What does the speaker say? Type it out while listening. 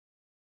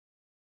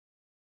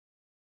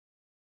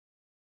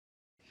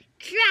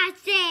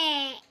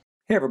Thoracic.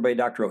 Hey everybody,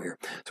 Dr. O here.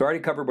 So I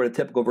already covered what a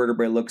typical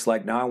vertebrae looks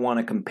like. Now I want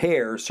to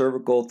compare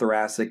cervical,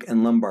 thoracic,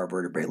 and lumbar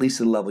vertebrae, at least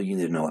to the level you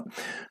need to know it.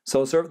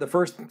 So the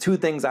first two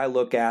things I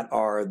look at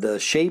are the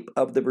shape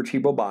of the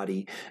vertebral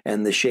body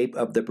and the shape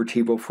of the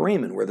vertebral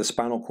foramen, where the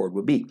spinal cord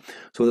would be.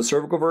 So the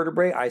cervical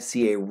vertebrae, I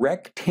see a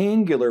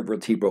rectangular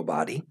vertebral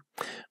body.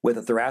 With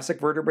a thoracic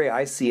vertebrae,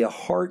 I see a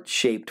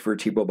heart-shaped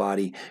vertebral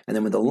body, and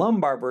then with the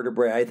lumbar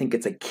vertebrae, I think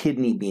it's a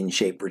kidney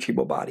bean-shaped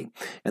vertebral body.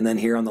 And then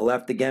here on the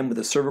left again, with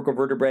the cervical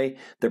vertebrae,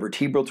 the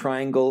vertebral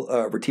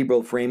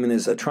foramen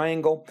is a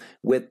triangle.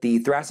 With the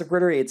thoracic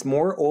vertebrae, it's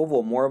more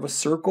oval, more of a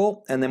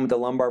circle, and then with the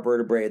lumbar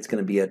vertebrae, it's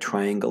going to be a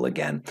triangle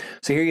again.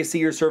 So here you see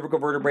your cervical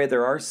vertebrae.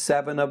 There are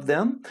 7 of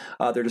them.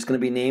 They're just going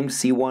to be named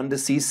C1 to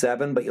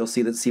C7, but you'll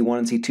see that C1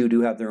 and C2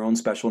 do have their own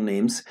special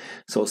names.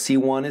 So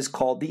C1 is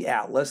called the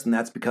atlas, and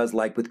that's because,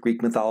 like with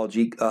Greek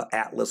mythology,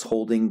 Atlas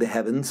holding the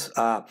heavens.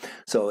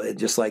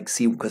 Just like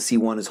because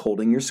C1 is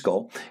holding your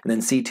skull. And then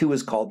C2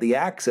 is called the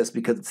axis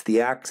because it's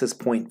the axis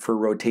point for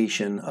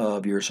rotation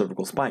of your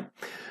cervical spine.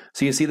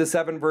 So you see the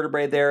 7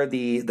 vertebrae there.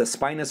 The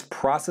spinous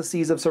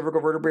processes of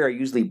cervical vertebrae are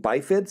usually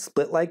bifid,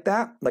 split like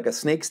that, like a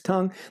snake's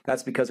tongue.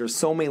 That's because there's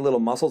so many little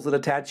muscles that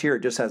attach here.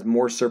 It just has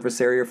more surface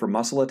area for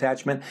muscle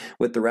attachment.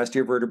 With the rest of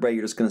your vertebrae,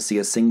 you're just going to see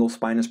a single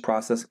spinous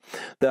process.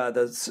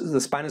 The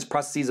spinous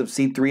processes of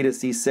C3 to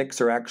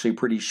C6 are actually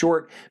pretty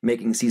short,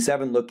 making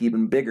C7 look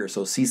even bigger.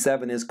 So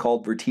C7 is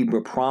called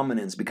vertebra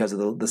prominens because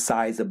of the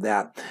size of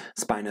that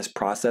spinous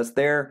process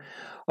there.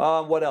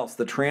 What else?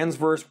 The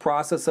transverse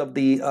process of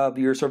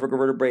your cervical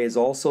vertebrae is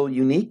also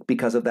unique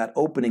because of that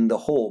opening, the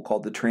hole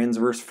called the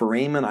transverse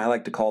foramen. I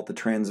like to call it the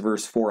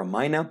transverse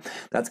foramina.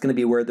 That's going to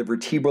be where the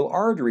vertebral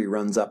artery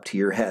runs up to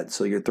your head.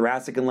 So your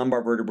thoracic and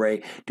lumbar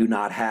vertebrae do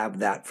not have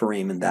that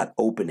foramen, that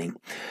opening.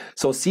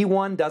 So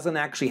C1 doesn't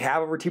actually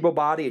have a vertebral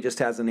body. It just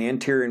has an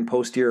anterior and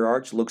posterior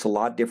arch. It looks a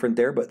lot different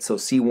there, but so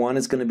C1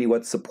 is going to be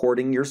what's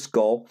supporting your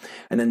skull.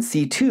 And then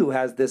C2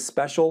 has this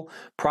special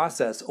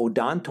process,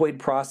 odontoid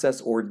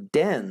process or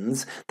dens,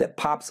 that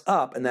pops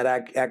up, and that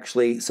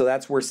actually, so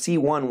that's where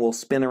C1 will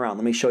spin around.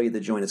 Let me show you the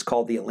joint. It's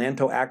called the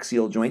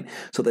atlantoaxial joint.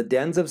 So the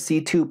dens of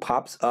C2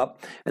 pops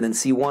up, and then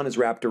C1 is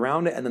wrapped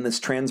around it, and then this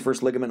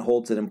transverse ligament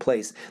holds it in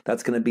place.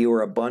 That's going to be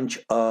where a bunch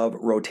of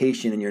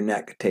rotation in your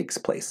neck takes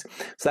place.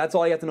 So that's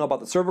all you have to know about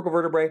the cervical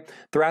vertebrae.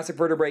 Thoracic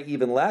vertebrae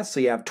even less.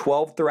 So you have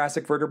 12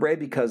 thoracic vertebrae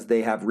because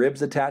they have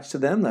ribs attached to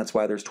them. That's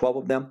why there's 12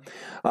 of them.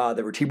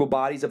 The vertebral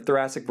bodies of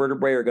thoracic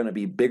vertebrae are going to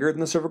be bigger than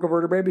the cervical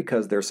vertebrae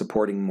because they're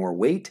supporting more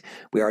weight.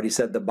 We already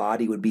said the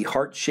body would be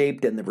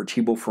heart-shaped and the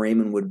vertebral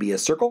foramen would be a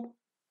circle.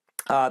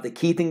 The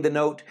key thing to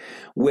note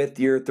with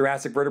your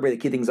thoracic vertebrae, the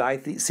key things I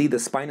see, the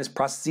spinous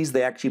processes,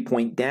 they actually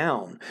point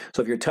down.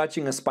 So if you're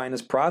touching a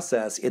spinous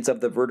process, it's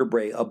of the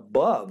vertebrae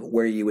above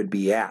where you would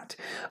be at.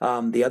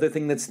 The other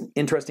thing that's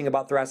interesting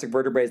about thoracic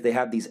vertebrae is they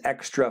have these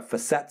extra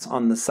facets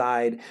on the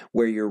side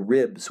where your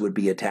ribs would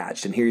be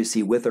attached. And here you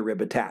see with a rib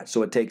attached.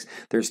 So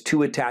there's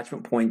 2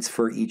 attachment points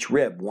for each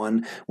rib,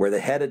 one where the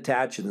head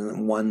attaches and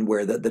then one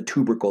where the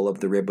tubercle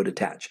of the rib would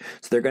attach.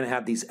 So they're going to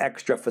have these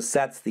extra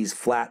facets, these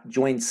flat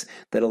joints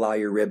that allow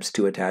your ribs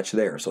to attach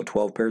there. So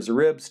 12 pairs of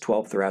ribs,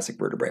 12 thoracic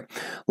vertebrae.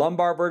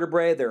 Lumbar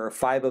vertebrae, there are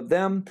 5 of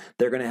them.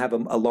 They're going to have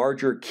a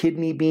larger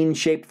kidney bean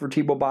shaped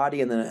vertebral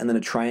body and then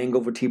a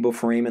triangle vertebral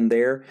foramen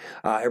there.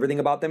 Everything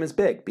about them is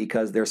big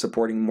because they're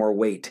supporting more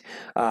weight.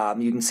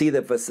 You can see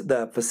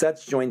the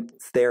facets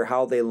joints there,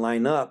 how they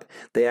line up.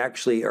 They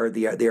actually are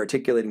the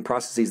articulating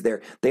processes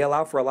there. They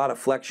allow for a lot of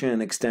flexion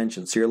and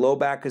extension. So your low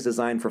back is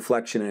designed for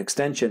flexion and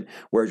extension,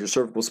 whereas your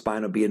cervical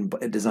spine will be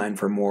designed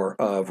for more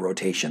of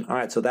rotation. All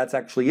right, so that's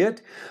actually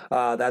it.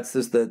 That's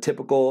just the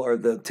typical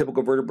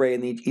vertebrae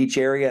in each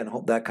area, and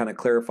hope that kind of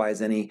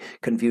clarifies any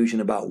confusion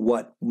about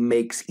what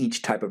makes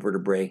each type of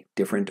vertebrae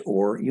different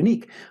or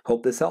unique.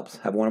 Hope this helps.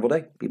 Have a wonderful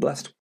day. Be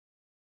blessed.